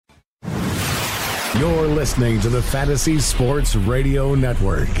You're listening to the Fantasy Sports Radio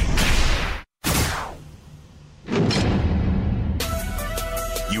Network.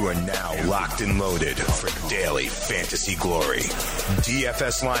 You are now locked and loaded for Daily Fantasy Glory.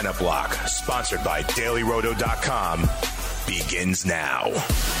 DFS Lineup Lock, sponsored by DailyRoto.com, begins now.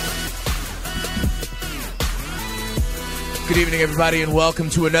 Good evening, everybody, and welcome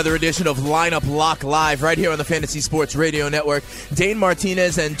to another edition of Lineup Lock Live right here on the Fantasy Sports Radio Network. Dane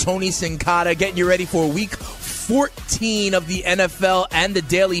Martinez and Tony Sincata getting you ready for Week 14 of the NFL and the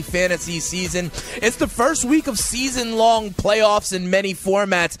daily fantasy season. It's the first week of season-long playoffs in many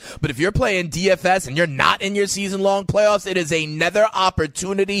formats, but if you're playing DFS and you're not in your season-long playoffs, it is another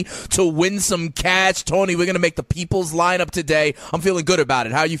opportunity to win some cash. Tony, we're going to make the people's lineup today. I'm feeling good about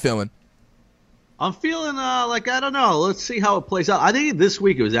it. How are you feeling? I'm feeling I don't know. Let's see how it plays out. I think this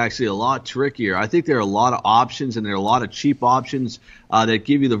week it was actually a lot trickier. I think there are a lot of options, and there are a lot of cheap options that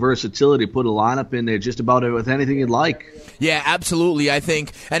give you the versatility to put a lineup in there just about with anything you'd like. Yeah, absolutely, I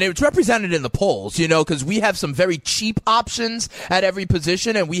think. And it's represented in the polls, because we have some very cheap options at every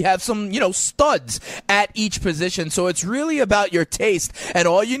position, and we have some, studs at each position. So it's really about your taste. And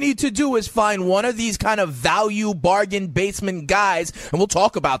all you need to do is find one of these kind of value bargain basement guys, and we'll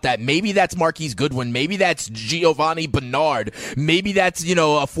talk about that. Maybe that's Marquise Goodwin. Maybe that's Giovanni Bernard. Maybe that's, a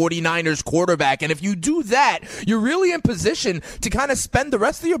 49ers quarterback. And if you do that, you're really in position to kind of spend the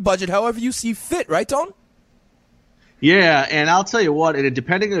rest of your budget however you see fit, right, Tone? Yeah, and I'll tell you what,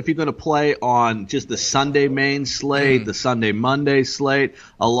 depending on if you're going to play on just the Sunday main slate, the Sunday Monday slate,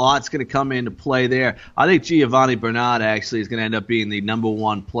 a lot's going to come into play there. I think Giovanni Bernard actually is going to end up being the number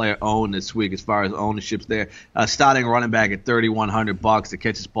one player owned this week as far as ownership's there. Starting running back at $3,100 that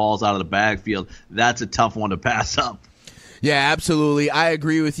catches balls out of the backfield, that's a tough one to pass up. Yeah, absolutely. I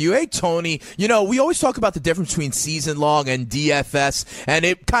agree with you. Hey, Tony, we always talk about the difference between season long and DFS, and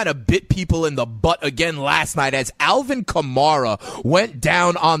it kind of bit people in the butt again last night as Alvin Kamara went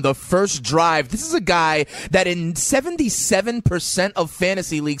down on the first drive. This is a guy that in 77% of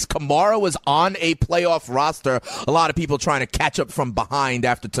fantasy leagues, Kamara was on a playoff roster. A lot of people trying to catch up from behind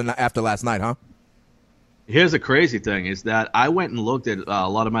after last night, huh? Here's the crazy thing is that I went and looked at a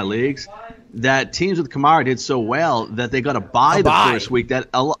lot of my leagues that teams with Kamara did so well that they got a bye the first week. That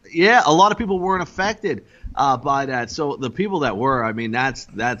a lot of people weren't affected by that. So the people that were,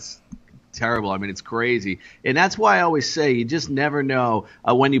 that's terrible. It's crazy. And that's why I always say you just never know.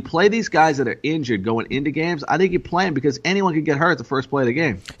 When you play these guys that are injured going into games, I think you play them because anyone can get hurt the first play of the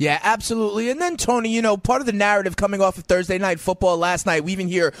game. Yeah, absolutely. And then, Tony, part of the narrative coming off of Thursday Night Football last night, we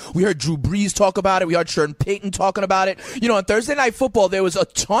heard Drew Brees talk about it. We heard Sean Payton talking about it. On Thursday Night Football, there was a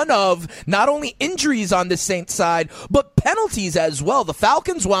ton of not only injuries on the Saints side, but penalties as well. The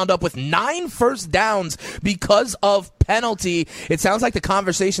Falcons wound up with 9 first downs because of penalty. It sounds like the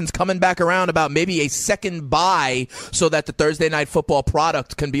conversation's coming back around about maybe a second bye so that the Thursday Night Football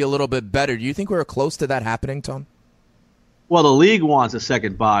product can be a little bit better. Do you think we're close to that happening, Tom? Well, the league wants a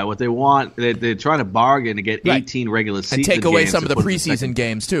second bye. What they want, they're trying to bargain to get 18 regular season games. And take away some of the preseason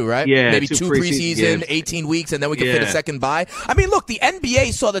games, too, right? Yeah. Maybe 2 preseason, 18 weeks, and then we can fit a second bye. Look, the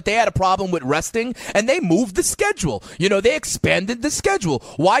NBA saw that they had a problem with resting, and they moved the schedule. They expanded the schedule.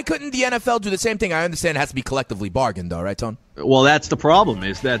 Why couldn't the NFL do the same thing? I understand it has to be collectively bargained, though, right, Tone? Well, that's the problem,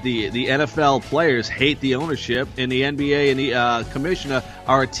 is that the NFL players hate the ownership, and the NBA and the commissioner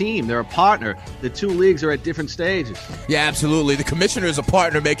are a team. They're a partner. The two leagues are at different stages. Yeah, absolutely. The commissioner is a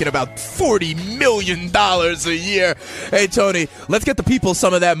partner making about $40 million a year. Hey, Tony, let's get the people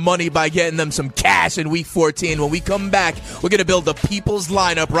some of that money by getting them some cash in Week 14. When we come back, we're going to build the people's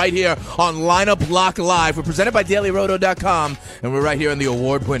lineup right here on Lineup Lock Live. We're presented by DailyRoto.com, and we're right here on the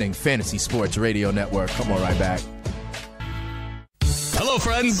award-winning Fantasy Sports Radio Network. Come on right back. Hello,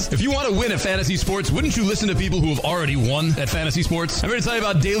 friends. If you want to win at fantasy sports, wouldn't you listen to people who have already won at fantasy sports? I'm here to tell you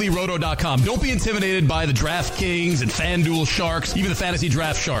about DailyRoto.com. Don't be intimidated by the DraftKings and FanDuel sharks, even the fantasy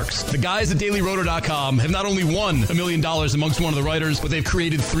draft sharks. The guys at DailyRoto.com have not only won $1 million amongst one of the writers, but they've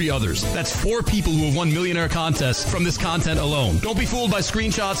created 3 others. That's 4 people who have won millionaire contests from this content alone. Don't be fooled by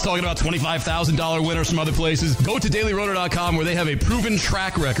screenshots talking about $25,000 winners from other places. Go to DailyRoto.com where they have a proven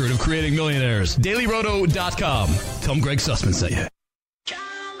track record of creating millionaires. DailyRoto.com. Tell them Greg Sussman sent you.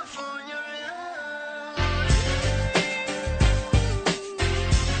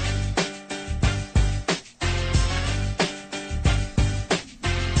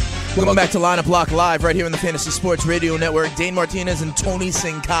 Welcome back to Lineup Block Live right here on the Fantasy Sports Radio Network. Dane Martinez and Tony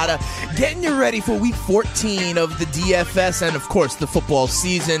Sincata getting you ready for Week 14 of the DFS and, of course, the football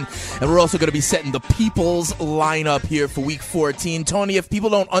season. And we're also going to be setting the people's lineup here for Week 14. Tony, if people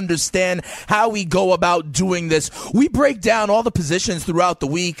don't understand how we go about doing this, we break down all the positions throughout the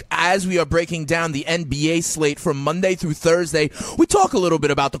week as we are breaking down the NBA slate from Monday through Thursday. We talk a little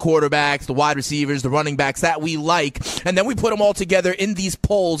bit about the quarterbacks, the wide receivers, the running backs that we like, and then we put them all together in these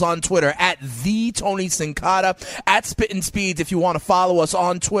polls on Twitter at the Tony Sincata, at Spittin' Speeds if you want to follow us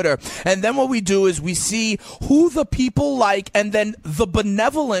on Twitter. And then what we do is we see who the people like, and then the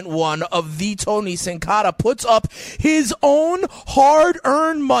benevolent one of the Tony Sincata puts up his own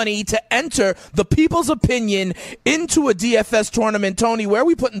hard-earned money to enter the people's opinion into a DFS tournament. Tony, where are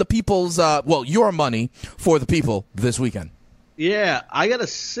we putting the people's, your money for the people this weekend? Yeah, I got a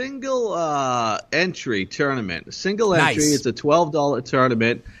single entry tournament. A single entry. Nice. It's a $12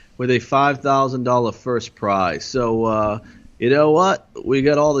 tournament with a $5,000 first prize. So, you know what? We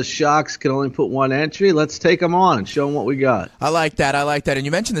got all the shocks, can only put one entry. Let's take them on and show them what we got. I like that. And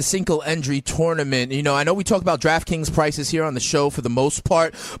you mentioned the single entry tournament. You know, I know we talk about DraftKings prices here on the show for the most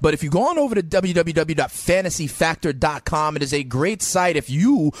part, but if you go on over to www.fantasyfactor.com, it is a great site if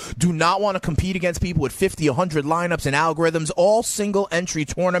you do not want to compete against people with 50, 100 lineups and algorithms, all single entry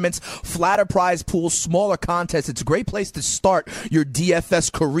tournaments, flatter prize pools, smaller contests. It's a great place to start your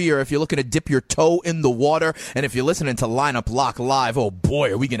DFS career if you're looking to dip your toe in the water. And if you're listening to Lineup Block Live, oh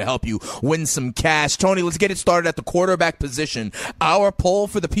boy, are we going to help you win some cash. Tony, let's get it started at the quarterback position. Our poll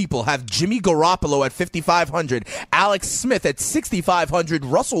for the people have Jimmy Garoppolo at 5,500, Alex Smith at 6,500,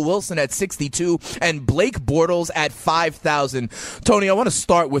 Russell Wilson at 62, and Blake Bortles at 5,000. Tony, I want to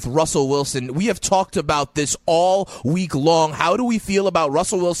start with Russell Wilson. We have talked about this all week long. How do we feel about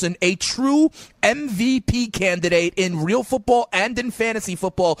Russell Wilson, a true MVP candidate in real football and in fantasy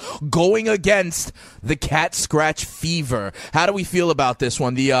football, going against the cat scratch fever? How do we feel about this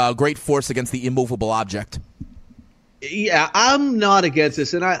one, the great force against the immovable object? Yeah, I'm not against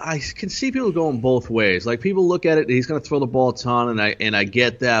this, and I can see people going both ways. Like, people look at it, he's going to throw the ball a ton, and I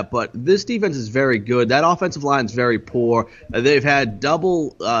get that, but this defense is very good. That offensive line is very poor. They've had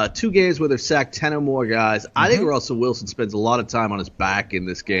 2 games where they've sacked 10 or more guys. I think Russell Wilson spends a lot of time on his back in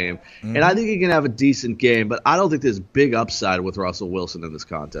this game, and I think he can have a decent game, but I don't think there's big upside with Russell Wilson in this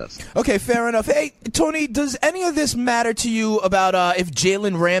contest. Okay, fair enough. Hey, Tony, does any of this matter to you about if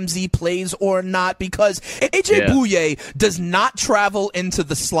Jalen Ramsey plays or not? Because A.J. Bouye does not travel into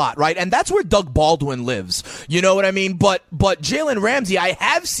the slot, right? And that's where Doug Baldwin lives. You know what I mean? But Jalen Ramsey, I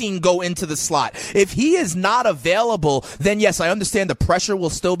have seen go into the slot. If he is not available, then yes, I understand the pressure will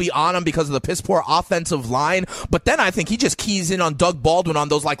still be on him because of the piss-poor offensive line. But then I think he just keys in on Doug Baldwin on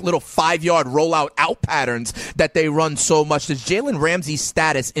those like little 5-yard rollout out patterns that they run so much. Does Jalen Ramsey's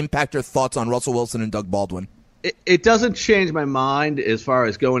status impact your thoughts on Russell Wilson and Doug Baldwin? It doesn't change my mind as far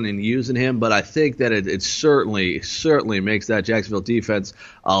as going and using him, but I think that it certainly makes that Jacksonville defense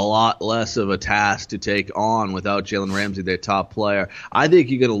a lot less of a task to take on without Jalen Ramsey, their top player. I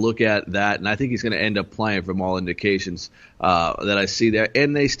think you're going to look at that, and I think he's going to end up playing from all indications that I see there.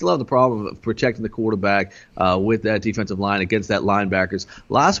 And they still have the problem of protecting the quarterback with that defensive line against that linebackers.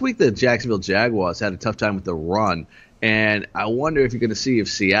 Last week, the Jacksonville Jaguars had a tough time with the run. And I wonder if you're going to see if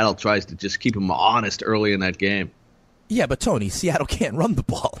Seattle tries to just keep him honest early in that game. Yeah, but Tony, Seattle can't run the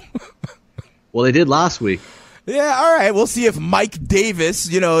ball. Well, they did last week. Yeah, all right. We'll see if Mike Davis,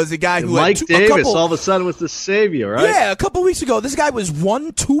 is a guy who Mike Davis all of a sudden was the savior, right? Yeah, a couple weeks ago, this guy was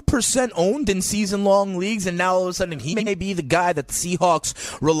 2% owned in season-long leagues, and now all of a sudden he may be the guy that the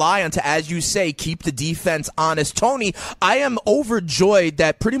Seahawks rely on to, as you say, keep the defense honest. Tony, I am overjoyed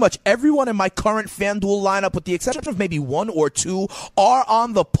that pretty much everyone in my current FanDuel lineup, with the exception of maybe 1 or 2, are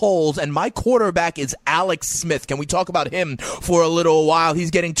on the polls, and my quarterback is Alex Smith. Can we talk about him for a little while? He's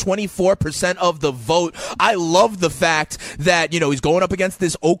getting 24% of the vote. I love the fact that, he's going up against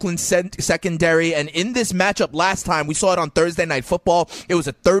this Oakland secondary, and in this matchup last time, we saw it on Thursday Night Football, it was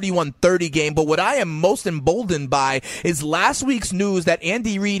a 31-30 game, but what I am most emboldened by is last week's news that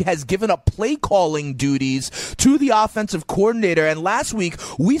Andy Reid has given up play calling duties to the offensive coordinator, and last week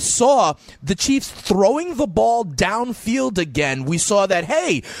we saw the Chiefs throwing the ball downfield again. We saw that,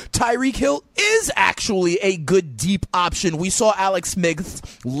 hey, Tyreek Hill is actually a good deep option. We saw Alex Smith's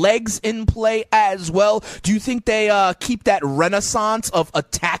legs in play as well. Do you think they keep that renaissance of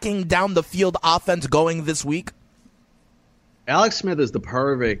attacking down the field offense going this week? Alex Smith is the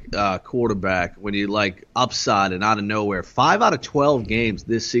perfect quarterback when you like upside and out of nowhere. 5 out of 12 games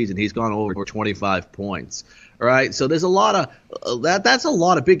this season, he's gone over 25 points. All right, so there's a lot of that's a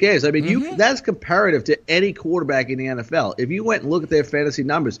lot of big games. I mean, that's comparative to any quarterback in the NFL. If you went and look at their fantasy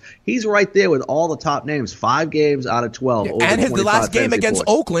numbers, he's right there with all the top names. 5 games out of 12. Yeah, and the last game against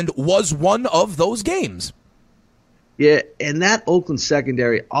Oakland was one of those games. Yeah, and that Oakland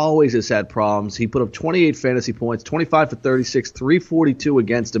secondary always has had problems. He put up 28 fantasy points, 25 for 36, 342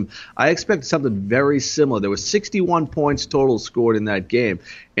 against him. I expected something very similar. There was 61 points total scored in that game.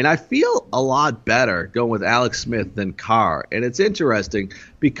 And I feel a lot better going with Alex Smith than Carr. And it's interesting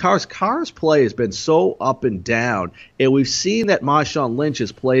because Carr's play has been so up and down, and we've seen that Marshawn Lynch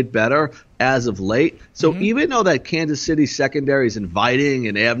has played better as of late. So even though that Kansas City secondary is inviting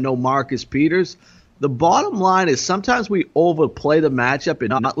and they have no Marcus Peters, the bottom line is sometimes we overplay the matchup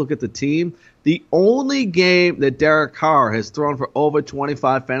and not look at the team. The only game that Derek Carr has thrown for over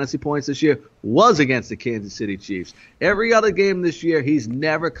 25 fantasy points this year was against the Kansas City Chiefs. Every other game this year, he's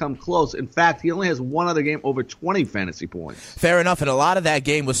never come close. In fact, he only has one other game over 20 fantasy points. Fair enough, and a lot of that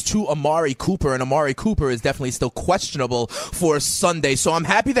game was to Amari Cooper, and Amari Cooper is definitely still questionable for Sunday. So I'm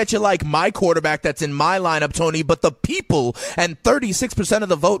happy that you like my quarterback that's in my lineup, Tony, but the people and 36% of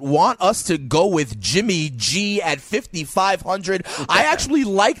the vote want us to go with Jimmy G at 5,500. I actually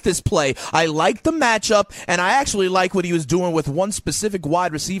like this play. I like the matchup, and I actually like what he was doing with one specific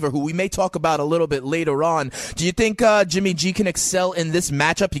wide receiver who we may talk about a little bit later on. Do you think Jimmy G can excel in this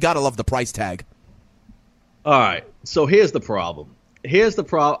matchup? You got to love the price tag. All right, so here's the problem.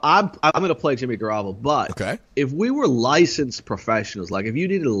 I'm going to play Jimmy Garoppolo, but if we were licensed professionals, like if you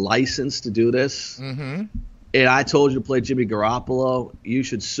needed a license to do this, and I told you to play Jimmy Garoppolo, you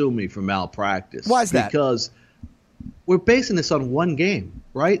should sue me for malpractice. Why is that? Because we're basing this on one game,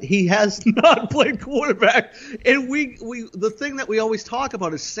 right? He has not played quarterback, and the thing that we always talk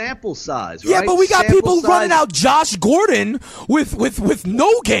about is sample size, right? Yeah, but we got people running out Josh Gordon with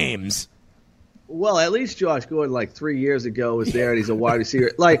no games. Well, at least Josh Gordon, like 3 years ago, was there, and he's a wide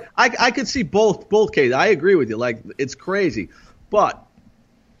receiver. Like, I could see both cases. I agree with you. Like, it's crazy. But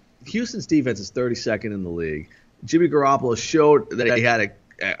Houston's defense is 32nd in the league. Jimmy Garoppolo showed that he had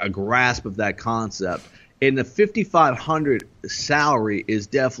a grasp of that concept. And the 5,500 salary is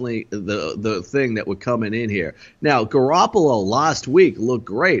definitely the thing that would come in here. Now, Garoppolo last week looked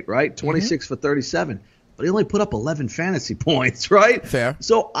great, right? 26 for 37. But he only put up 11 fantasy points, right? Fair.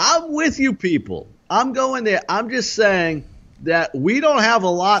 So I'm with you people. I'm going there. I'm just saying that we don't have a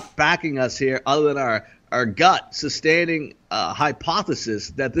lot backing us here other than our gut sustaining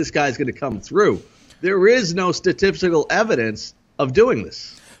hypothesis that this guy's going to come through. There is no statistical evidence of doing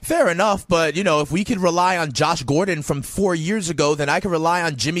this. Fair enough, but, if we could rely on Josh Gordon from 4 years ago, then I could rely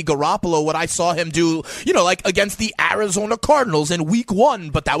on Jimmy Garoppolo, what I saw him do, like against the Arizona Cardinals in week 1,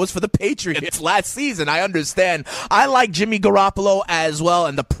 but that was for the Patriots last season. I understand. I like Jimmy Garoppolo as well,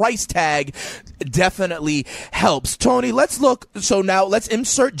 and the price tag definitely helps. Tony, let's look. So now let's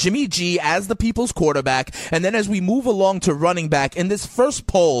insert Jimmy G as the people's quarterback, and then as we move along to running back, in this first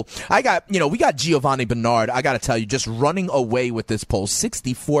poll, we got Giovanni Bernard. I got to tell you, just running away with this poll,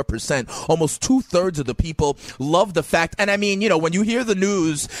 64%. Almost 2/3 of the people love the fact. And I mean, when you hear the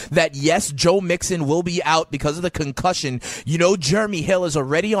news that, yes, Joe Mixon will be out because of the concussion, Jeremy Hill is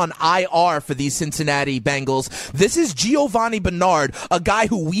already on IR for these Cincinnati Bengals. This is Giovanni Bernard, a guy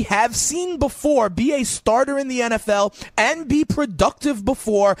who we have seen before be a starter in the NFL and be productive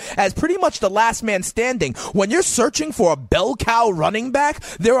before as pretty much the last man standing. When you're searching for a bell cow running back,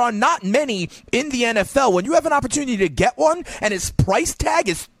 there are not many in the NFL. When you have an opportunity to get one and his price tag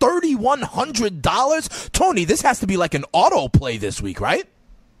is $3,100. Tony, this has to be like an auto play this week, right?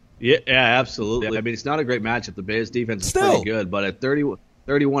 Yeah, absolutely. I mean, it's not a great matchup. The Bears defense is pretty good, but at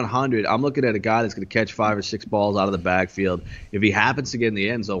 3,100, I'm looking at a guy that's going to catch 5 or 6 balls out of the backfield. If he happens to get in the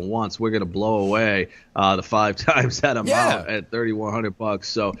end zone once, we're going to blow away the 5 times that amount at $3,100.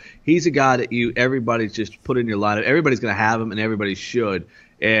 So he's a guy that everybody's just put in your lineup. Everybody's going to have him, and everybody should.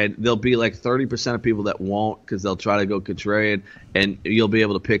 And there'll be like 30% of people that won't because they'll try to go contrarian, and you'll be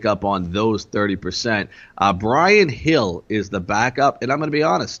able to pick up on those 30%. Brian Hill is the backup, and I'm going to be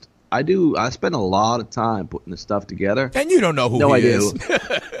honest. I spend a lot of time putting this stuff together. And you don't know who he is.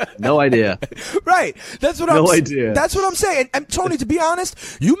 No idea. Right. That's what I'm saying. And Tony, to be honest,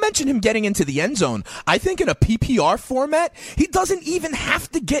 you mentioned him getting into the end zone. I think in a PPR format, he doesn't even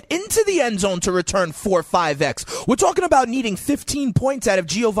have to get into the end zone to return 4-5x. We're talking about needing 15 points out of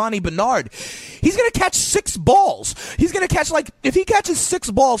Giovanni Bernard. He's going to catch 6 balls. He's going to catch, if he catches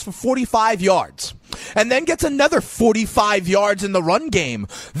 6 balls for 45 yards, and then gets another 45 yards in the run game,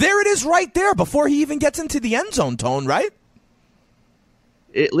 there it is right there before he even gets into the end zone, Tone, right?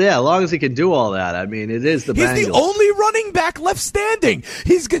 As long as he can do all that. I mean, it is the Bengals. He's the only running back left standing.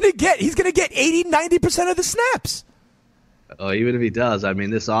 He's gonna get 80-90% of the snaps. Oh, even if he does, I mean,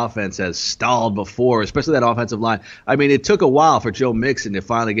 this offense has stalled before, especially that offensive line. I mean, it took a while for Joe Mixon to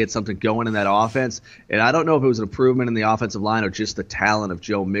finally get something going in that offense, and I don't know if it was an improvement in the offensive line or just the talent of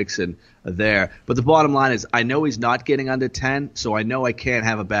Joe Mixon there. But the bottom line is, I know he's not getting under 10, so I know I can't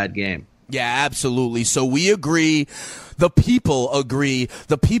have a bad game. Yeah, absolutely. So we agree. The people agree.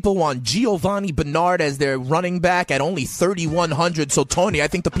 The people want Giovanni Bernard as their running back at only $3,100. So, Tony, I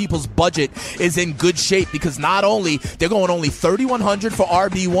think the people's budget is in good shape because not only they're going only $3,100 for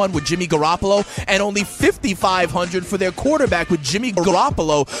RB1 with Jimmy Garoppolo and only $5,500 for their quarterback with Jimmy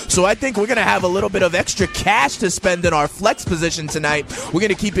Garoppolo. So I think we're going to have a little bit of extra cash to spend in our flex position tonight. We're going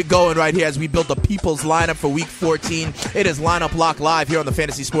to keep it going right here as we build the people's lineup for Week 14. It is Lineup Lock Live here on the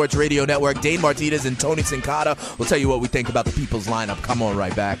Fantasy Sports Radio Network. Dane Martinez and Tony Sincata will tell you what we think about the people's lineup. Come on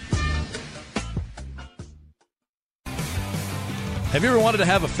right back. Have you ever wanted to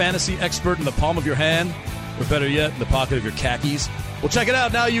have a fantasy expert in the palm of your hand? Or better yet, in the pocket of your khakis? Well, check it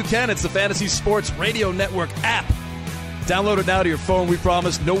out. Now you can. It's the Fantasy Sports Radio Network app. Download it now to your phone. We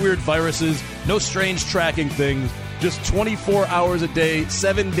promise no weird viruses, no strange tracking things. Just 24 hours a day,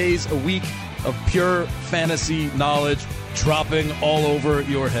 7 days a week of pure fantasy knowledge dropping all over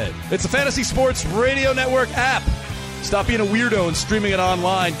your head. It's the Fantasy Sports Radio Network app. Stop being a weirdo and streaming it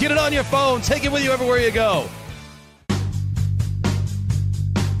online. Get it on your phone. Take it with you everywhere you go.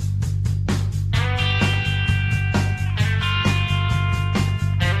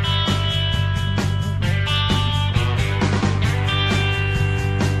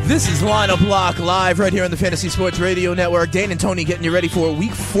 This is Lineup Lock Live right here on the Fantasy Sports Radio Network. Dane and Tony getting you ready for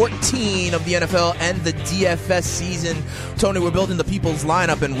Week 14 of the NFL and the DFS season. Tony, we're building the people's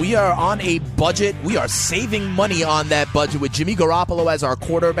lineup, and we are on a budget. We are saving money on that budget with Jimmy Garoppolo as our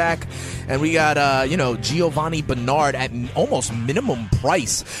quarterback, and we got, Giovanni Bernard at almost minimum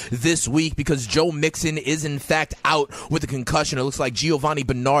price this week because Joe Mixon is, in fact, out with a concussion. It looks like Giovanni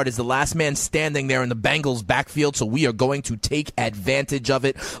Bernard is the last man standing there in the Bengals' backfield, so we are going to take advantage of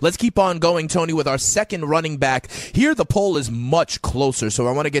it. Let's keep on going, Tony, with our second running back. Here, the poll is much closer, so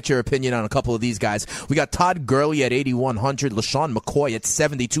I want to get your opinion on a couple of these guys. We got Todd Gurley at $8,100, LaShawn McCoy at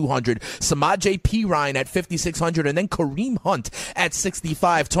 $7,200, Samaje Perine at $5,600, and then Kareem Hunt at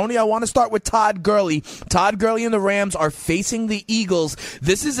 $65. Tony, I want to start with Todd Gurley. Todd Gurley and the Rams are facing the Eagles.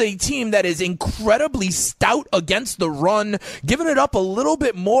 This is a team that is incredibly stout against the run, giving it up a little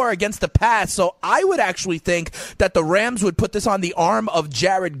bit more against the pass, so I would actually think that the Rams would put this on the arm of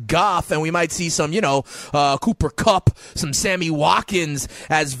Jared Goff, and we might see some, Cooper Kupp, some Sammy Watkins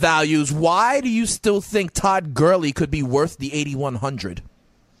as values. Why do you still think Todd Gurley could be worth the $8,100?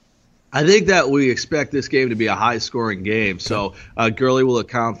 I think that we expect this game to be a high-scoring game, so Gurley will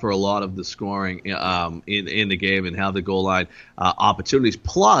account for a lot of the scoring in the game and have the goal line opportunities.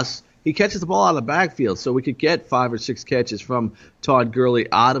 Plus, he catches the ball out of the backfield, so we could get 5 or 6 catches from Todd Gurley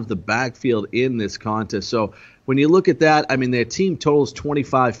out of the backfield in this contest. So when you look at that, I mean, their team totals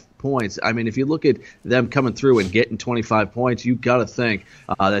 25 points. I mean, if you look at them coming through and getting 25 points, you got to think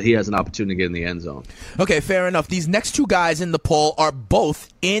that he has an opportunity to get in the end zone. Okay, fair enough. These next two guys in the poll are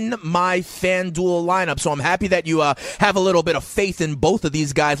both in my FanDuel lineup, so I'm happy that you have a little bit of faith in both of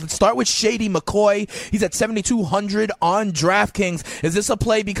these guys. Let's start with Shady McCoy. He's at $7,200 on DraftKings. Is this a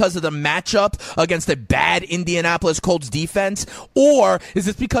play because of the matchup against a bad Indianapolis Colts defense, or is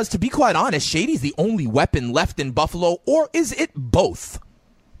this because, to be quite honest, Shady's the only weapon left in Buffalo, or is it both?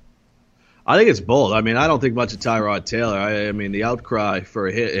 I think it's both. I mean, I don't think much of Tyrod Taylor. I mean, the outcry for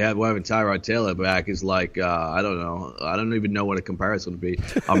having Tyrod Taylor back is like, I don't know. I don't even know what a comparison would be.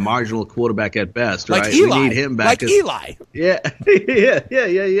 A marginal quarterback at best, right? Like Eli. We need him back. Like Eli. Yeah.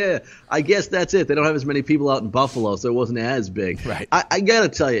 Yeah. I guess that's it. They don't have as many people out in Buffalo, so it wasn't as big. Right. I got to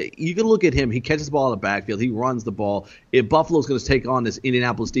tell you, you can look at him. He catches the ball in the backfield. He runs the ball. If Buffalo's going to take on this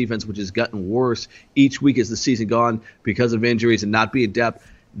Indianapolis defense, which has gotten worse each week as the season gone because of injuries and not being depth,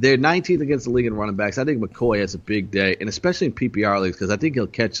 they're 19th against the league in running backs. I think McCoy has a big day, and especially in PPR leagues, because I think he'll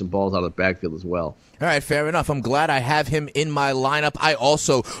catch some balls out of the backfield as well. All right, fair enough. I'm glad I have him in my lineup. I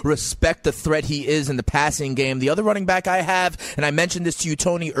also respect the threat he is in the passing game. The other running back I have, and I mentioned this to you,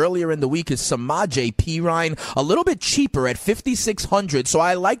 Tony, earlier in the week, is Samaje Perine, a little bit cheaper at $5,600, so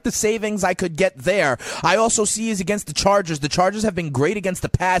I like the savings I could get there. I also see he's against the Chargers. The Chargers have been great against the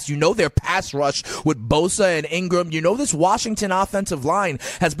pass. You know their pass rush with Bosa and Ingram. You know this Washington offensive line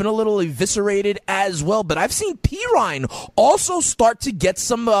has been a little eviscerated as well, but I've seen Perine also start to get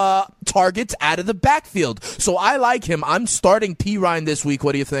some targets out of the backfield. So I like him. I'm starting Perine this week.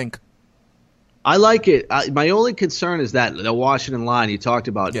 What do you think? I like it. My only concern is that the Washington line you talked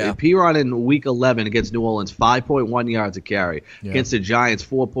about. Yeah. Perine in Week 11 against New Orleans, 5.1 yards a carry. Yeah. Against the Giants,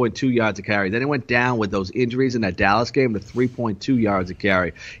 4.2 yards a carry. Then it went down with those injuries in that Dallas game to 3.2 yards a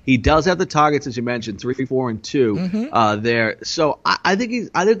carry. He does have the targets, as you mentioned, 3, 4, and 2 there. So I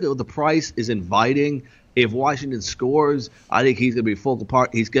think the price is inviting. If Washington scores, I think he's going to be focal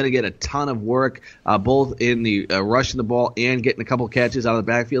part. He's going to get a ton of work, both in the rushing the ball and getting a couple catches out of the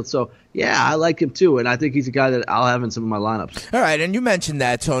backfield. So, yeah, I like him too, and I think he's a guy that I'll have in some of my lineups. All right, and you mentioned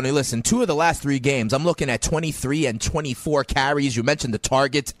that, Tony. Listen, 2 of the last 3 games, I'm looking at 23 and 24 carries. You mentioned the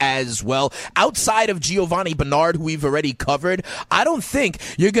targets as well. Outside of Giovanni Bernard, who we've already covered, I don't think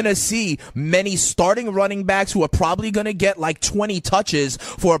you're going to see many starting running backs who are probably going to get like 20 touches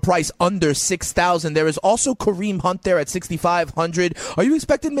for a price under $6,000. There is also Kareem Hunt there at $6,500. Are you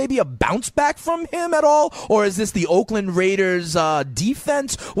expecting maybe a bounce back from him at all, or is this the Oakland Raiders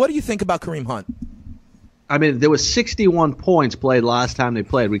defense? What do you think about Kareem Hunt? I mean, there was 61 points played last time they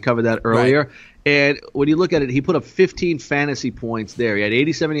played. We covered that earlier. Right. And when you look at it, he put up 15 fantasy points there. He had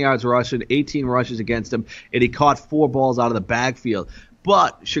 87 yards rushing, 18 rushes against him, and he caught 4 balls out of the backfield.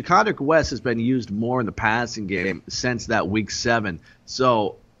 But Shakondrick West has been used more in the passing game since that Week 7.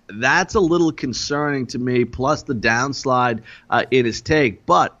 So that's a little concerning to me, plus the downslide in his take.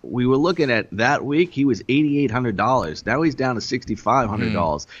 But we were looking at that week, he was $8,800. Now he's down to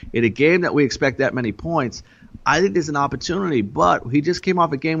 $6,500. In a game that we expect that many points, I think there's an opportunity. But he just came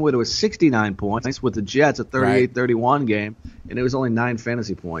off a game where there was 69 points with the Jets, a 38-31 game, and it was only 9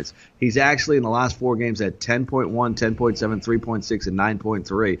 fantasy points. He's actually, in the last 4 games, had 10.1, 10.7, 3.6, and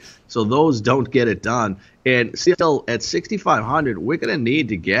 9.3. So those don't get it done. And still, at 6,500, we're going to need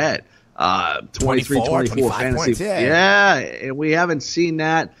to get 23, 24 fantasy points, yeah, and we haven't seen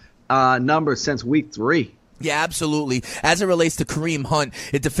that number since Week 3. Yeah, absolutely. As it relates to Kareem Hunt,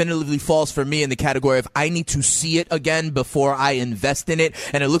 it definitively falls for me in the category of I need to see it again before I invest in it.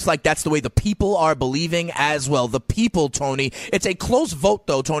 And it looks like that's the way the people are believing as well. The people, Tony. It's a close vote,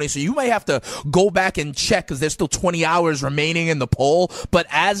 though, Tony, so you may have to go back and check because there's still 20 hours remaining in the poll. But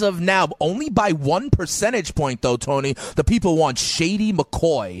as of now, only by 1 percentage point, though, Tony, the people want Shady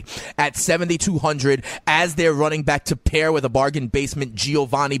McCoy at 7,200 as their running back to pair with a bargain basement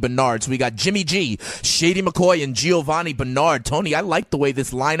Giovanni Bernard. So we got Jimmy G, Shady McCoy, and Giovanni Bernard. Tony, I like the way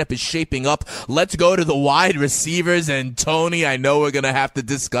this lineup is shaping up. Let's go to the wide receivers. And Tony, I know we're going to have to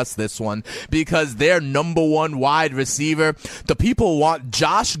discuss this one because their number 1 wide receiver, the people want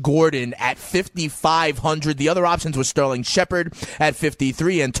Josh Gordon at 5,500. The other options were Sterling Shepard at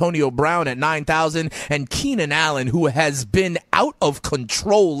 53, Antonio Brown at 9,000, and Keenan Allen, who has been out of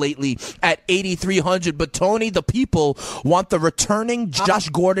control lately, at 8,300. But Tony, the people want the returning Josh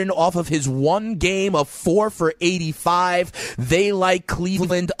Gordon off of his 1 game of 4 for 85. They like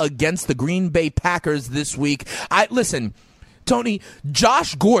Cleveland against the Green Bay Packers this week. Listen, Tony,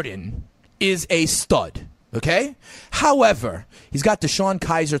 Josh Gordon is a stud, okay? However, he's got Deshaun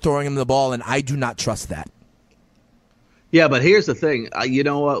Kaiser throwing him the ball, and I do not trust that. Yeah, but here's the thing. You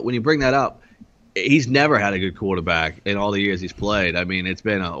know what? When you bring that up, he's never had a good quarterback in all the years he's played. I mean, it's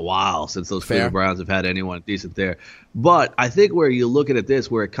been a while since those Cleveland Browns have had anyone decent there. But I think where you look at this,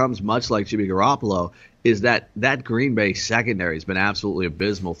 where it comes much like Jimmy Garoppolo, is that Green Bay secondary has been absolutely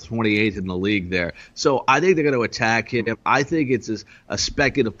abysmal, 28th in the league there. So I think they're going to attack him. I think it's a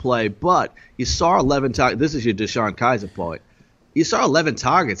speculative play. But you saw 11 targets. This is your Deshaun Kaiser point. You saw 11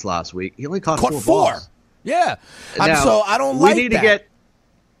 targets last week. He only caught 4 balls. Yeah. Now, so I don't like that.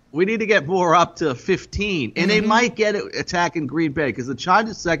 We need to get more up to 15, and they might get it attacking Green Bay because the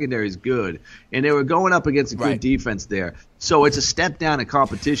Chargers secondary is good, and they were going up against a good defense there. So it's a step down in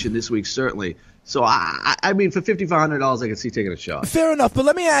competition this week, certainly. So, I mean, for $5,500, I can see taking a shot. Fair enough, but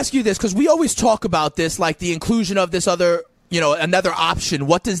let me ask you this, because we always talk about this, like the inclusion of this other another option.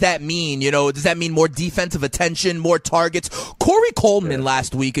 What does that mean? Does that mean more defensive attention, more targets? Corey Coleman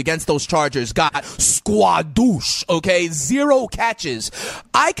last week against those Chargers got squadoosh, okay? 0 catches.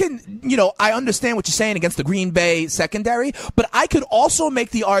 I understand what you're saying against the Green Bay secondary, but I could also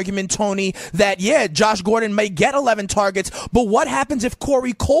make the argument, Tony, that, Josh Gordon may get 11 targets, but what happens if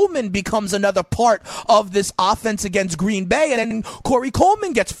Corey Coleman becomes another part of this offense against Green Bay, and then Corey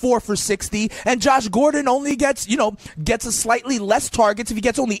Coleman gets 4 for 60, and Josh Gordon only gets a slightly less targets. If he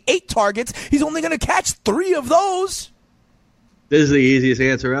gets only 8 targets, he's only going to catch 3 of those. This is the easiest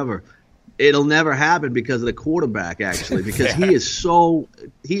answer ever. It'll never happen because of the quarterback, actually, because he is so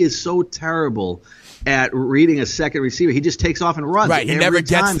terrible at reading a second receiver. He just takes off and runs. Right, he never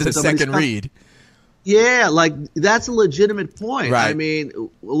gets to the second read. Yeah, like that's a legitimate point. Right. I mean,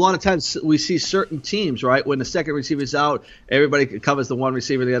 a lot of times we see certain teams, right, when the second receiver's out, everybody covers the one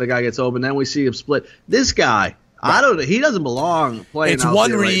receiver, the other guy gets open, then we see him split. This guy, he doesn't belong playing It's out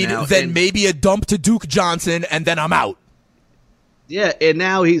one there read, right now. then maybe a dump to Duke Johnson, and then I'm out. Yeah, and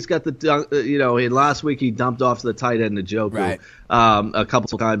now he's got and last week he dumped off to the tight end, Njoku, Right. A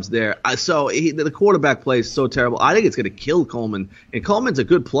couple of times there. So the quarterback play is so terrible. I think it's going to kill Coleman, and Coleman's a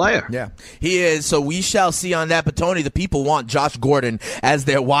good player. Yeah, he is. So we shall see on that. But Tony, the people want Josh Gordon as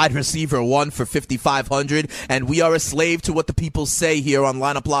their wide receiver 1 for 5,500, and we are a slave to what the people say here on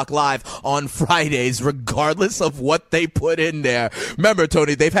Lineup Block Live on Fridays, regardless of what they put in there. Remember,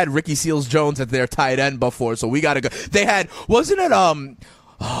 Tony, they've had Ricky Seals-Jones at their tight end before, so we got to go. They had, wasn't it?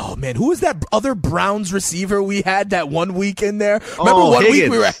 Oh, man, who was that other Browns receiver we had that one week in there? Remember one Higgins. week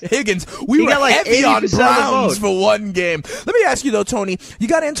we were at Higgins? We were like heavy on 80% of the Browns vote. for one game. Let me ask you, though, Tony, you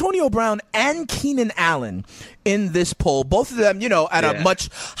got Antonio Brown and Keenan Allen in this poll. Both of them, at a much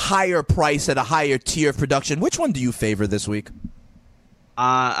higher price, at a higher tier of production. Which one do you favor this week?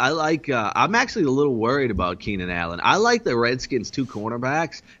 I'm actually a little worried about Keenan Allen. I like the Redskins' 2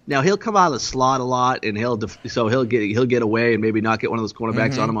 cornerbacks. Now he'll come out of the slot a lot, and he'll get away and maybe not get one of those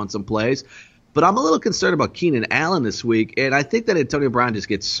cornerbacks on him on some plays. But I'm a little concerned about Keenan Allen this week, and I think that Antonio Brown just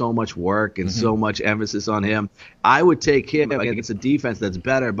gets so much work and so much emphasis on him. I would take him against a defense that's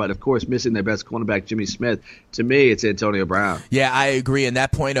better, but of course missing their best cornerback, Jimmy Smith. To me, it's Antonio Brown. Yeah, I agree. And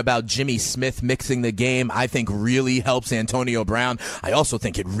that point about Jimmy Smith mixing the game, I think really helps Antonio Brown. I also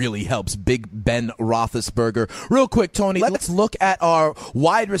think it really helps Big Ben Roethlisberger. Real quick, Tony, let's look at our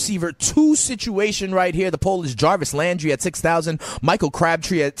wide receiver 2 situation right here. The poll is Jarvis Landry at 6,000, Michael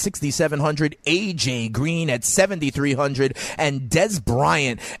Crabtree at 6,700, A.J. Green at 7,300, and Dez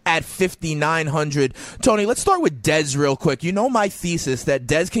Bryant at 5,900. Tony, let's start with Dez real quick. You know my thesis that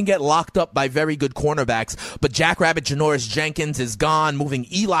Dez can get locked up by very good cornerbacks, but Jackrabbit Janoris Jenkins is gone, moving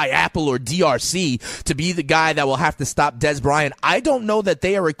Eli Apple or DRC to be the guy that will have to stop Dez Bryant. I don't know that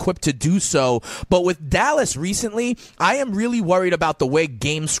they are equipped to do so, but with Dallas recently, I am really worried about the way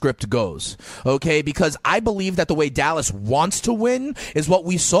game script goes, okay? Because I believe that the way Dallas wants to win is what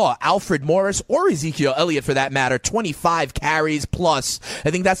we saw. Alfred Morris, or Ezekiel Elliott for that matter, 25 carries plus.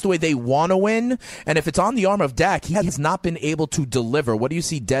 I think that's the way they want to win, and if it's on the arm of Dak, he has not been able to deliver. What do you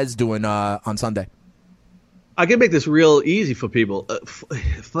see Dez doing on Sunday? I can make this real easy for people.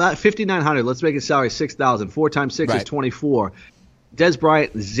 5,900. Let's make it salary 6,000. 4 times 6 is 24. Dez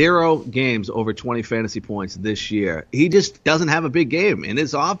Bryant, 0 games over 20 fantasy points this year. He just doesn't have a big game. In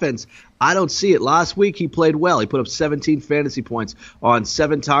his offense, I don't see it. Last week, he played well. He put up 17 fantasy points on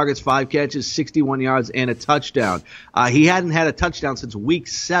 7 targets, 5 catches, 61 yards, and a touchdown. He hadn't had a touchdown since week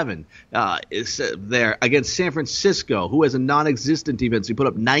 7 there against San Francisco, who has a non-existent defense. He put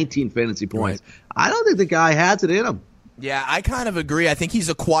up 19 fantasy points. Right. I don't think the guy has it in him. Yeah, I kind of agree. I think he's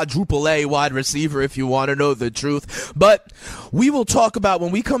a quadruple A wide receiver if you want to know the truth. But we will talk about, when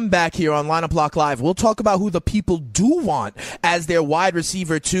we come back here on Lineup Block Live, we'll talk about who the people do want as their wide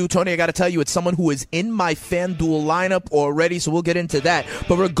receiver too. Tony, I got to tell you, it's someone who is in my FanDuel lineup already, so we'll get into that.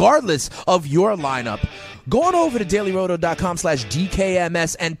 But regardless of your lineup, go on over to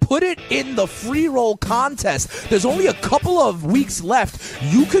dailyroto.com/DKMS and put it in the free roll contest. There's only a couple of weeks left.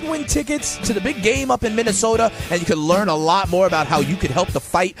 You could win tickets to the big game up in Minnesota, and you could learn a lot more about how you could help the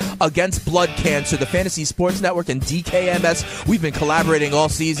fight against blood cancer. The Fantasy Sports Network and DKMS, we've been collaborating all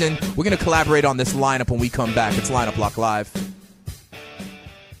season. We're going to collaborate on this lineup when we come back. It's Lineup Block Live.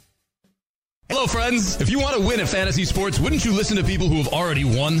 Hello, friends. If you want to win at Fantasy Sports, wouldn't you listen to people who have already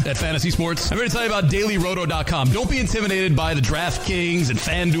won at Fantasy Sports? I'm going to tell you about DailyRoto.com. Don't be intimidated by the DraftKings and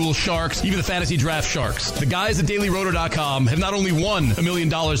FanDuel Sharks, even the Fantasy Draft Sharks. The guys at DailyRoto.com have not only won $1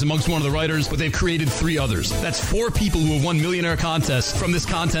 million amongst one of the writers, but they've created 3 others. That's 4 people who have won millionaire contests from this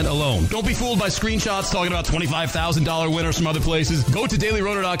content alone. Don't be fooled by screenshots talking about $25,000 winners from other places. Go to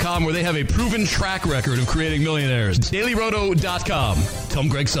DailyRoto.com, where they have a proven track record of creating millionaires. DailyRoto.com. Tell them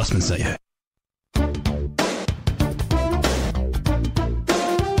Greg Sussman sent you.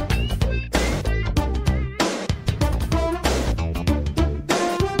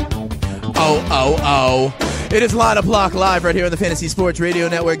 It is Lineup Block Live right here on the Fantasy Sports Radio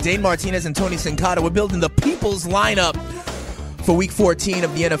Network. Dane Martinez and Tony Sincata. We're building the people's lineup for Week 14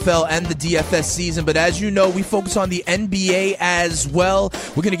 of the NFL and the DFS season. But as you know, we focus on the NBA as well.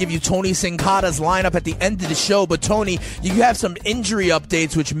 We're going to give you Tony Sincata's lineup at the end of the show. But Tony, you have some injury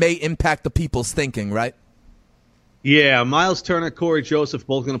updates which may impact the people's thinking, right? Yeah, Miles Turner, Corey Joseph,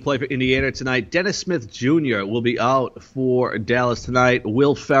 both going to play for Indiana tonight. Dennis Smith Jr. will be out for Dallas tonight.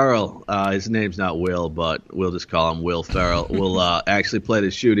 Will Ferrell, his name's not Will, but we'll just call him Will Ferrell, will actually play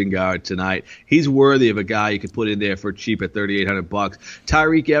the shooting guard tonight. He's worthy of a guy you could put in there for cheap at $3,800.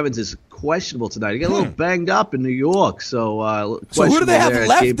 Tyreek Evans is questionable tonight. He got a little banged up in New York, so who do they have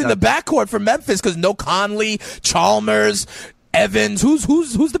left in the backcourt for Memphis? Because no Conley, Chalmers, Evans. Who's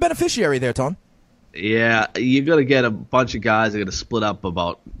the beneficiary there, Tom? Yeah, you're going to get a bunch of guys that are going to split up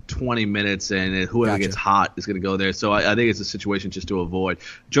about 20 minutes, and whoever gets hot is going to go there. So I think it's a situation just to avoid.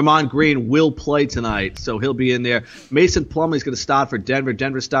 Draymond Green will play tonight, so he'll be in there. Mason Plumlee is going to start for Denver.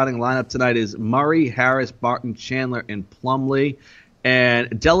 Denver's starting lineup tonight is Murray, Harris, Barton, Chandler, and Plumlee.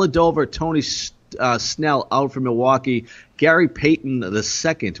 And Dellavedova, Tony Snell out for Milwaukee. Gary Payton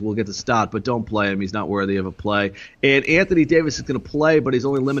II will get the start, but don't play him. He's not worthy of a play. And Anthony Davis is going to play, but he's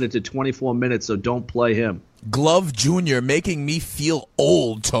only limited to 24 minutes, so don't play him. Glove Jr. making me feel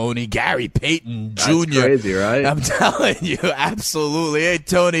old, Tony. Gary Payton Jr. That's crazy, right? I'm telling you, absolutely. Hey,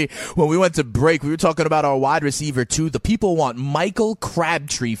 Tony, when we went to break, we were talking about our wide receiver, too. The people want Michael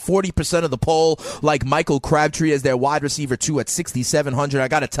Crabtree. 40% of the poll like Michael Crabtree as their wide receiver, 2 at 6,700. I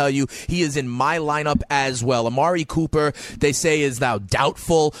got to tell you, he is in my lineup as well. Amari Cooper, they say, is now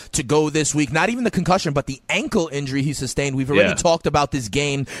doubtful to go this week. Not even the concussion, but the ankle injury he sustained. We've already talked about this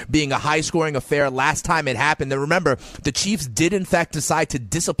game being a high-scoring affair last time it happened. And remember, the Chiefs did, in fact, decide to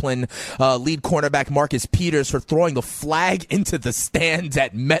discipline lead cornerback Marcus Peters for throwing the flag into the stands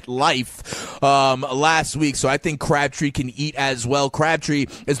at MetLife last week. So I think Crabtree can eat as well. Crabtree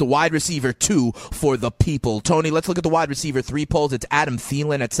is the wide receiver 2 for the people. Tony, let's look at the wide receiver 3 polls. It's Adam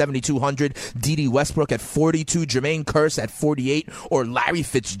Thielen at 7,200, D.D. Westbrook at 42, Jermaine Kearse at 48, or Larry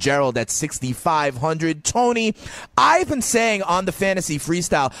Fitzgerald at 6,500. Tony, I've been saying on the Fantasy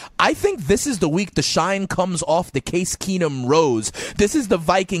Freestyle, I think this is the week the shine comes off the Case Keenum Rose. This is the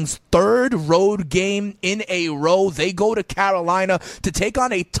Vikings' 3rd road game in a row. They go to Carolina to take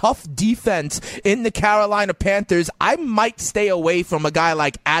on a tough defense in the Carolina Panthers. I might stay away from a guy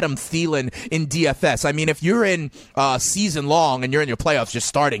like Adam Thielen in DFS. I mean, if you're in season long and you're in your playoffs, just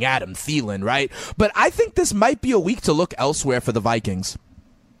starting Adam Thielen, right? But I think this might be a week to look elsewhere for the Vikings.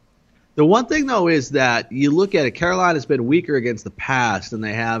 The one thing, though, is that you look at it, Carolina's been weaker against the pass than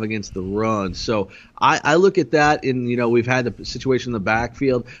they have against the run. So I look at that, and, we've had the situation in the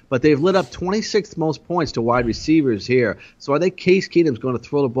backfield, but they've lit up 26th most points to wide receivers here. So I think Case Keenum's going to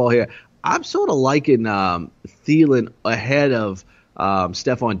throw the ball here. I'm sort of liking Thielen ahead of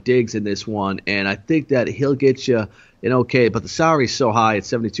Stephon Diggs in this one, and I think that he'll get you okay, but the salary's so high at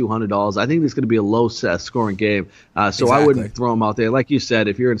 $7,200. I think this is going to be a low-scoring game, so exactly. I wouldn't throw him out there. Like you said,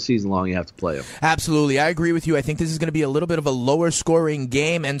 if you're in season long, you have to play him. Absolutely. I agree with you. I think this is going to be a little bit of a lower-scoring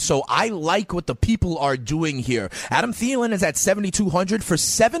game, and so I like what the people are doing here. Adam Thielen is at $7,200 for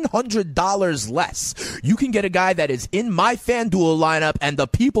 $700 less. You can get a guy that is in my FanDuel lineup, and the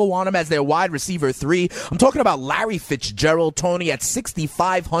people want him as their wide receiver 3. I'm talking about Larry Fitzgerald, Tony, at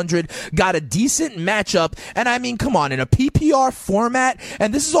 $6,500. Got a decent matchup, and I mean, come on. In a PPR format,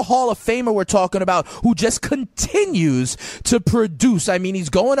 and this is a Hall of Famer we're talking about who just continues to produce. I mean, he's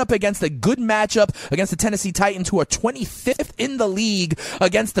going up against a good matchup against the Tennessee Titans, who are 25th in the league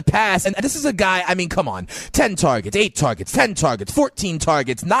against the pass, and this is a guy, I mean, come on, 10 targets, 8 targets, 10 targets, 14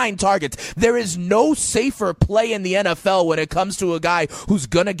 targets, 9 targets. There is no safer play in the NFL when it comes to a guy who's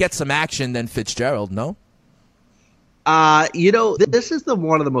gonna get some action than Fitzgerald, no? This is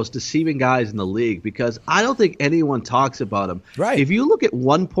one of the most deceiving guys in the league because I don't think anyone talks about him. Right. If you look at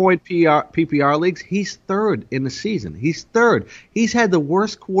 1-point PPR leagues, he's 3rd in the season. He's 3rd. He's had the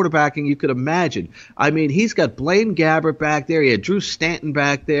worst quarterbacking you could imagine. I mean, he's got Blaine Gabbert back there. He had Drew Stanton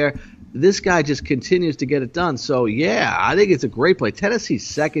back there. This guy just continues to get it done. So, yeah, I think it's a great play. Tennessee's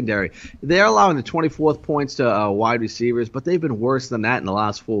secondary, they're allowing the 24th points to wide receivers, but they've been worse than that in the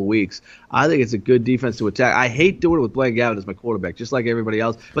last 4 weeks. I think it's a good defense to attack. I hate doing it with Blaine Gabbert as my quarterback, just like everybody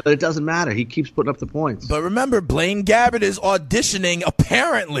else, but it doesn't matter. He keeps putting up the points. But remember, Blaine Gabbert is auditioning,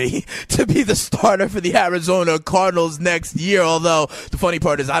 apparently, to be the starter for the Arizona Cardinals next year, although the funny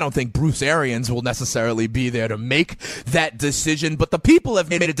part is I don't think Bruce Arians will necessarily be there to make that decision, but the people have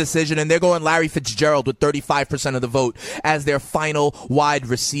made a decision, and they're going Larry Fitzgerald with 35% of the vote as their final wide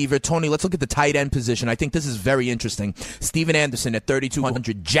receiver. Tony, let's look at the tight end position. I think this is very interesting. Steven Anderson at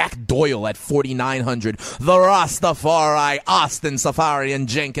 3,200, Jack Doyle at 4,900, the Rastafari, Austin Safarian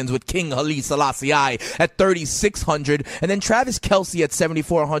Jenkins with King Haile Selassie at 3,600, and then Travis Kelce at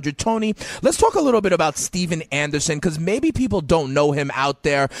 7,400. Tony, let's talk a little bit about Steven Anderson because maybe people don't know him out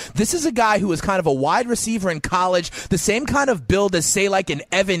there. This is a guy who was kind of a wide receiver in college, the same kind of build as, say, like an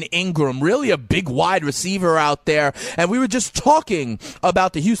Evan Ingram Ingram, really a big wide receiver out there. And we were just talking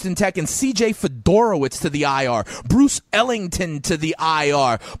about the Houston Texans, C.J. Fedorowicz to the IR, Bruce Ellington to the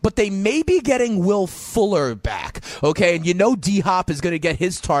IR, but they may be getting Will Fuller back, okay? And you know D-Hop is going to get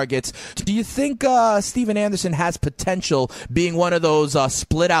his targets. Do you think Steven Anderson has potential being one of those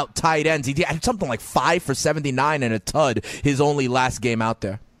split-out tight ends? He had something like 5 for 79 and a tud his only last game out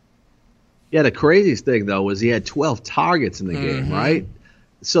there. Yeah, the craziest thing, though, was he had 12 targets in the game, right?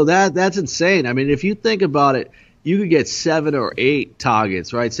 So that's insane. I mean, if you think about it, you could get 7 or 8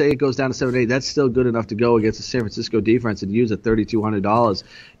 targets, right? Say it goes down to 7 or 8. That's still good enough to go against the San Francisco defense and use at $3,200.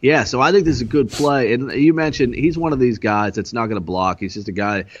 Yeah, so I think this is a good play. And you mentioned he's one of these guys that's not going to block. He's just a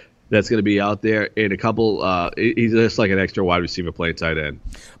guy that's going to be out there in a couple he's just like an extra wide receiver playing tight end.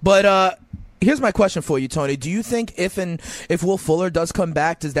 But here's my question for you, Tony. Do you think if Will Fuller does come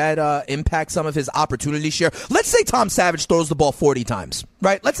back, does that impact some of his opportunity share? Let's say Tom Savage throws the ball 40 times,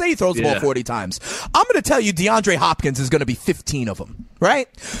 right? Let's say he throws the ball 40 times. I'm going to tell you DeAndre Hopkins is going to be 15 of them, right?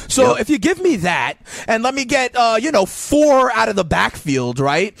 So if you give me that and let me get 4 out of the backfield,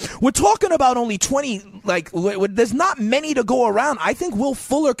 right? We're talking about only 20. There's not many to go around. I think Will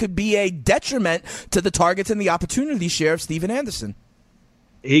Fuller could be a detriment to the targets and the opportunity share of Steven Anderson.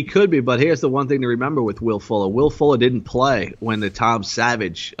 He could be, but here's the one thing to remember with Will Fuller. Will Fuller didn't play when the Tom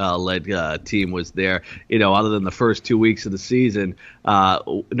Savage led team was there, other than the first 2 weeks of the season.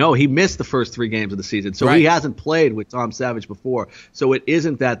 No, he missed the first 3 games of the season, so he hasn't played with Tom Savage before. So it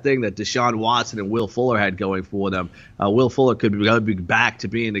isn't that thing that Deshaun Watson and Will Fuller had going for them. Will Fuller could be back to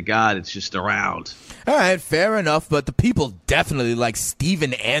being the guy that's just around. All right, fair enough, but the people definitely like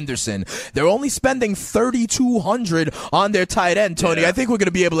Steven Anderson. They're only spending $3,200 on their tight end, Tony. Yeah. I think we're going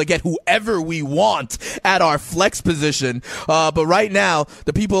to be able to get whoever we want at our flex position. But right now,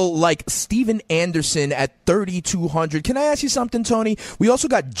 the people like Steven Anderson at $3,200. Can I ask you something, Tony? We also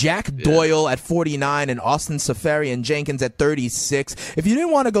got Jack Doyle at $49 and Austin Seferian-Jenkins at $36. If you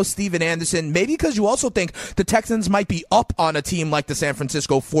didn't want to go Steven Anderson, maybe because you also think the Texans might be up on a team like the San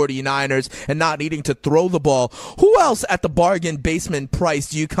Francisco 49ers and not needing to throw the ball. Who else at the bargain basement price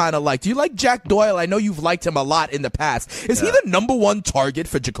do you kind of like? Do you like Jack Doyle? I know you've liked him a lot in the past. Is he the number one target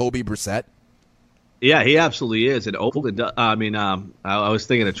for Jacoby Brissett? Yeah, he absolutely is. And Oakland, I was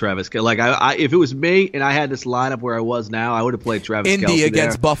thinking of Travis. If it was me and I had this lineup where I was now, I would have played Travis Kelce Indy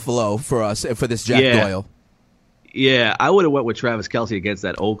against Buffalo for us for this Jack Doyle. Yeah, I would have went with Travis Kelce against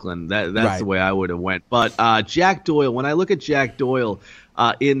that Oakland. That's the way I would have went. But Jack Doyle, when I look at Jack Doyle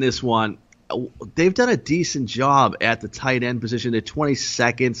in this one, they've done a decent job at the tight end position. They're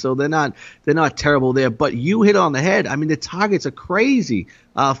 22nd, so they're not terrible there. But you hit on the head. I mean, the targets are crazy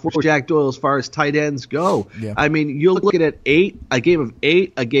for Jack Doyle as far as tight ends go. Yeah. I mean, you're looking at a game of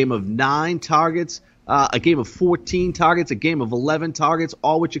 8, a game of 9 targets, a game of 14 targets, a game of 11 targets,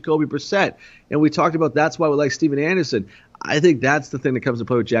 all with Jacoby Brissett. And we talked about that's why we like Steven Anderson. I think that's the thing that comes to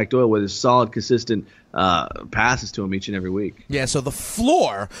play with Jack Doyle, with his solid, consistent passes to him each and every week. Yeah, so the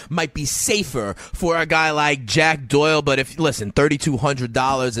floor might be safer for a guy like Jack Doyle, but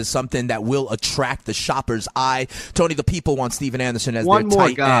 $3,200 is something that will attract the shopper's eye. Tony, the people want Steven Anderson as their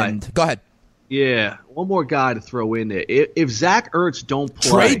tight end. Go ahead. Yeah, one more guy to throw in there. If Zach Ertz don't play,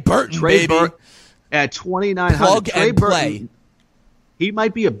 Trey Burton, baby. At $2,900, plug and play. He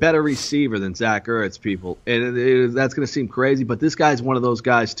might be a better receiver than Zach Ertz, people. And that's going to seem crazy, but this guy's one of those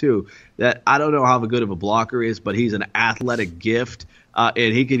guys, too, that I don't know how good of a blocker he is, but he's an athletic gift, and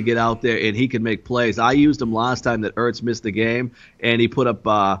he can get out there and he can make plays. I used him last time that Ertz missed the game, and he put up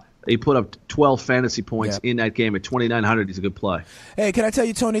 12 fantasy points in that game at $2,900. He's a good play. Hey, can I tell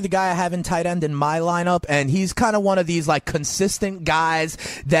you, Tony, the guy I have in tight end in my lineup, and he's kind of one of these consistent guys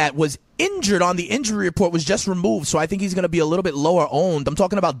that was injured on the injury report, was just removed, so I think he's going to be a little bit lower owned. I'm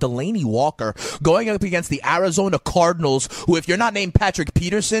talking about Delaney Walker going up against the Arizona Cardinals, who, if you're not named Patrick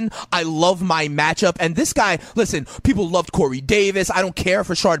Peterson, I love my matchup. And this guy, listen, people loved Corey Davis. I don't care if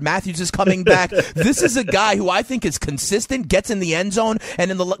Rashard Matthews is coming back. This is a guy who I think is consistent, gets in the end zone,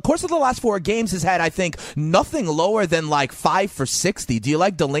 and in the course of the last 4 games has had, I think, nothing lower than 5 for 60. Do you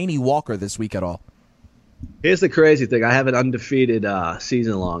like Delaney Walker this week at all? Here's the crazy thing. I have an undefeated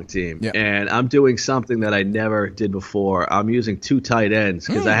season-long team, and I'm doing something that I never did before. I'm using 2 tight ends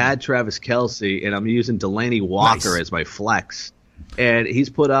because I had Travis Kelce, and I'm using Delaney Walker as my flex. And he's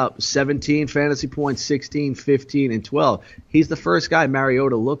put up 17 fantasy points, 16, 15, and 12. He's the first guy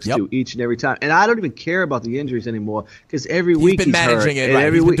Mariota looks to each and every time. And I don't even care about the injuries anymore because every week he's managing hurt. It,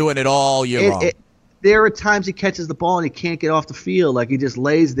 right. He's been doing it all year long. There are times he catches the ball and he can't get off the field. He just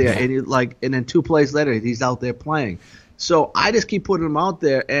lays there, and then 2 plays later, he's out there playing. So I just keep putting him out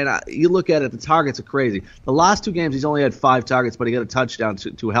there, and you look at it, the targets are crazy. The last 2 games, he's only had 5 targets, but he got a touchdown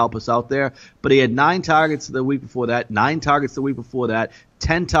to help us out there. But he had 9 targets the week before that, 9 targets the week before that,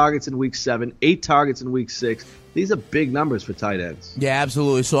 10 targets in week 7, 8 targets in week 6. These are big numbers for tight ends. Yeah,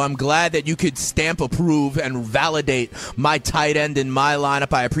 absolutely. So I'm glad that you could stamp approve and validate my tight end in my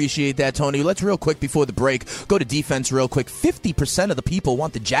lineup. I appreciate that, Tony. Let's real quick before the break go to defense real quick. 50% of the people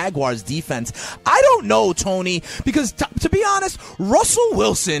want the Jaguars defense. I don't know, Tony, because to be honest, Russell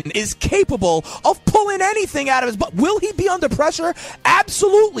Wilson is capable of pulling anything out of his butt. Will he be under pressure?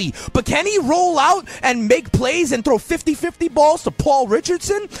 Absolutely. But can he roll out and make plays and throw 50-50 balls to Paul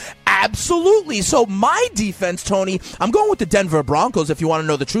Richardson? Absolutely. So my defense, Tony, I'm going with the Denver Broncos if you want to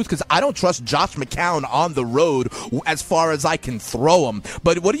know the truth, because I don't trust Josh McCown on the road as far as I can throw him.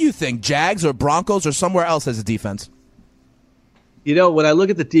 But what do you think, Jags or Broncos or somewhere else as a defense? You know, when I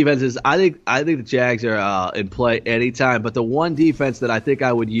look at the defenses, I think the Jags are in play anytime. But the one defense that I think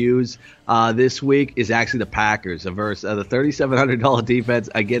I would use this week is actually the Packers versus the $3,700 defense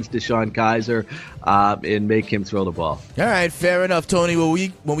against Deshaun Kaiser and make him throw the ball. All right, fair enough, Tony.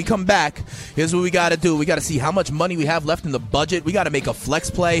 When we come back, here's what we got to do. We got to see how much money we have left in the budget. We got to make a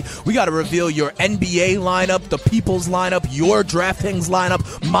flex play. We got to reveal your NBA lineup, the People's lineup, your DraftKings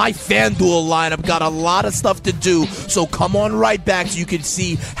lineup, my FanDuel lineup. Got a lot of stuff to do, so come on right back so you can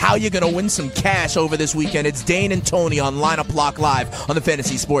see how you're going to win some cash over this weekend. It's Dane and Tony on Lineup Lock Live on the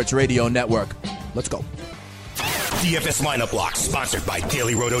Fantasy Sports Radio Network. Let's go. DFS Lineup Lock, sponsored by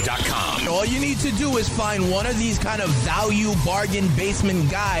DailyRoto.com. All you need to do is find one of these kind of value bargain basement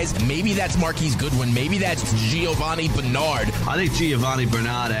guys. Maybe that's Marquise Goodwin. Maybe that's Giovanni Bernard. I think Giovanni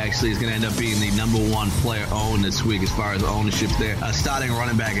Bernard actually is going to end up being the number 1 player owned this week as far as ownership's there. Starting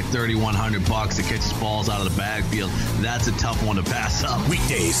running back at $3,100 to catch his balls out of the backfield. That's a tough one to pass up.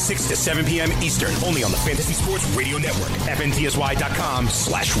 Weekdays, 6 to 7 p.m. Eastern, only on the Fantasy Sports Radio Network.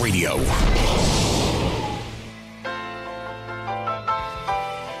 FNTSY.com/radio.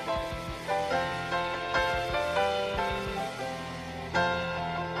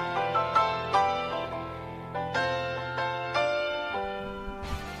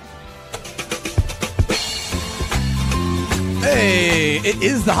 Hey, it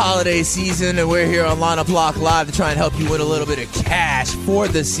is the holiday season, and we're here on Lineup Lock Live to try and help you win a little bit of cash for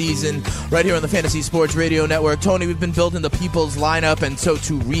the season right here on the Fantasy Sports Radio Network. Tony, we've been building the people's lineup, and so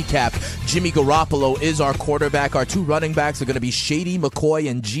to recap, Jimmy Garoppolo is our quarterback. Our 2 running backs are going to be Shady McCoy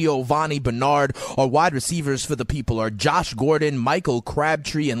and Giovanni Bernard. Our wide receivers for the people are Josh Gordon, Michael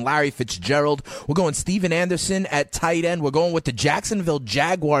Crabtree, and Larry Fitzgerald. We're going Steven Anderson at tight end. We're going with the Jacksonville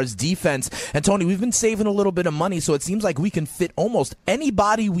Jaguars defense. And Tony, we've been saving a little bit of money, so it seems like we can fit almost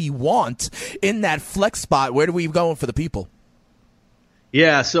anybody we want in that flex spot. Where do we go for the people?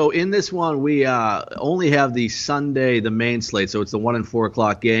 Yeah, so in this one, we only have the Sunday, the main slate, so it's the 1 and 4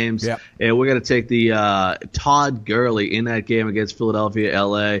 o'clock games. Yep. And we're going to take the Todd Gurley in that game against Philadelphia,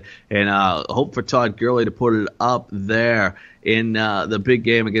 L.A., and hope for Todd Gurley to put it up there in the big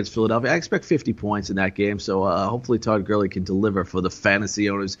game against Philadelphia. I expect 50 points in that game, so hopefully Todd Gurley can deliver for the fantasy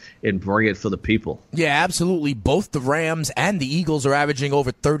owners and bring it for the people. Yeah, absolutely. Both the Rams and the Eagles are averaging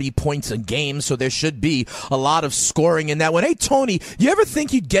over 30 points a game, so there should be a lot of scoring in that one. Hey, Tony, you ever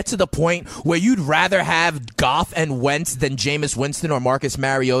think you'd get to the point where you'd rather have Goff and Wentz than Jameis Winston or Marcus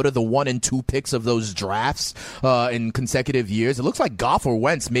Mariota, the 1 and 2 picks of those drafts in consecutive years? It looks like Goff or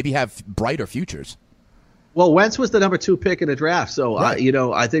Wentz maybe have brighter futures. Well, Wentz was the number 2 pick in the draft, so right.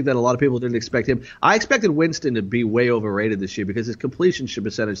 I think that a lot of people didn't expect him. I expected Winston to be way overrated this year because his completion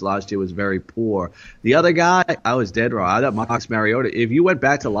percentage last year was very poor. The other guy, I was dead wrong. I thought Marcus Mariota. If you went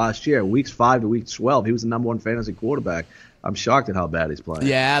back to last year, weeks 5 to week 12, he was the number 1 fantasy quarterback. I'm shocked at how bad he's playing.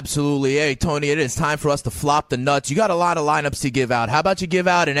 Yeah, absolutely. Hey, Tony, it is time for us to flop the nuts. You got a lot of lineups to give out. How about you give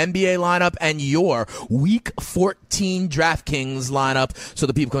out an NBA lineup and your Week 14 DraftKings lineup so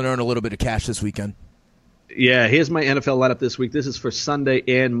the people can earn a little bit of cash this weekend? Yeah, here's my NFL lineup this week. This is for Sunday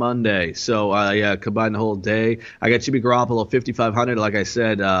and Monday. So I combined the whole day. I got Jimmy Garoppolo, 5,500. Like I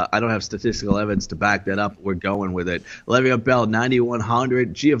said, I don't have statistical evidence to back that up. We're going with it. Le'Veon Bell,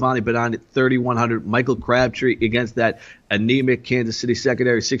 9,100. Giovanni Bernard, 3,100. Michael Crabtree against that anemic Kansas City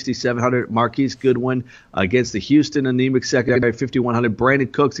secondary, 6,700. Marquise Goodwin against the Houston anemic secondary, 5,100. Brandon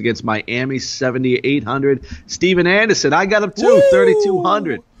Cooks against Miami, 7,800. Steven Anderson, I got him too,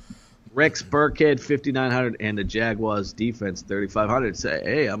 3,200. Rex Burkhead, 5,900, and the Jaguars defense, 3,500. Say,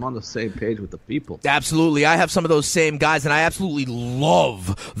 hey, I'm on the same page with the people. Absolutely. I have some of those same guys, and I absolutely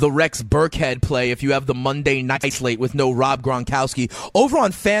love the Rex Burkhead play if you have the Monday night slate with no Rob Gronkowski. Over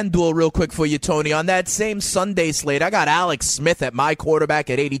on FanDuel, real quick for you, Tony, on that same Sunday slate, I got Alex Smith at my quarterback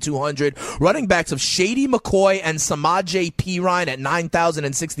at 8,200, running backs of Shady McCoy and Samaje Perine at 9,000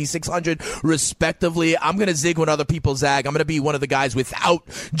 and 6,600, respectively. I'm going to zig when other people zag. I'm going to be one of the guys without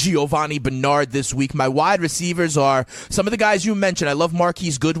Giovanni Bernard this week. My wide receivers are some of the guys you mentioned. I love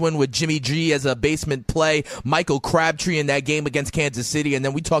Marquise Goodwin with Jimmy G as a basement play, Michael Crabtree in that game against Kansas City, and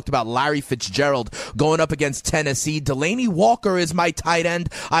then we talked about Larry Fitzgerald going up against Tennessee. Delaney Walker is my tight end.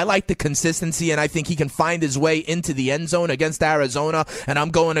 I like the consistency, and I think he can find his way into the end zone against Arizona, and I'm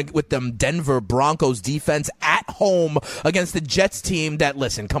going with them Denver Broncos defense at home against the Jets team that,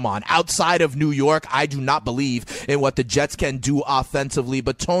 listen, come on, outside of New York, I do not believe in what the Jets can do offensively.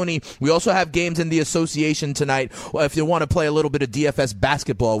 But Tony, we also have games in the association tonight. If you want to play a little bit of DFS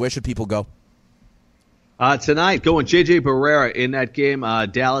basketball, where should people go? Tonight, going J.J. Barrera in that game.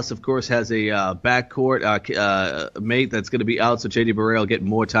 Dallas, of course, has a backcourt mate that's going to be out, so J.J. Barrera will get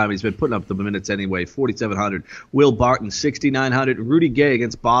more time. He's been putting up the minutes anyway, 4,700. Will Barton, 6,900. Rudy Gay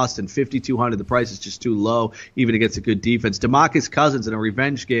against Boston, 5,200. The price is just too low, even against a good defense. DeMarcus Cousins in a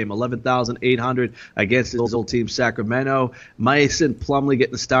revenge game, 11,800 against his old team, Sacramento. Mason Plumlee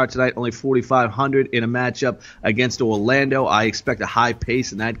getting the start tonight, only 4,500 in a matchup against Orlando. I expect a high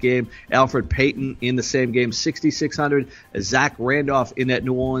pace in that game. Alfred Payton in the same game, 6,600. Zach Randolph in that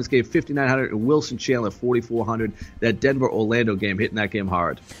New Orleans game, 5,900. And Wilson Chandler, 4,400. That Denver-Orlando game, hitting that game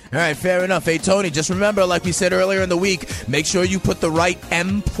hard. All right, fair enough. Hey, Tony, just remember, like we said earlier in the week, make sure you put the right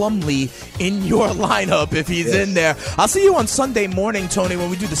M. Plumlee in your lineup if he's in there. I'll see you on Sunday morning, Tony, when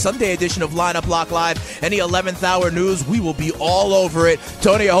we do the Sunday edition of Lineup Lock Live. Any 11th hour news, we will be all over it.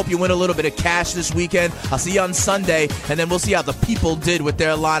 Tony, I hope you win a little bit of cash this weekend. I'll see you on Sunday, and then we'll see how the people did with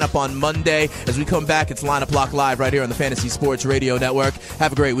their lineup on Monday. As we come back, it's Lineup Lock Live right here on the Fantasy Sports Radio Network.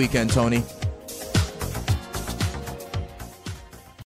 Have a great weekend, Tony.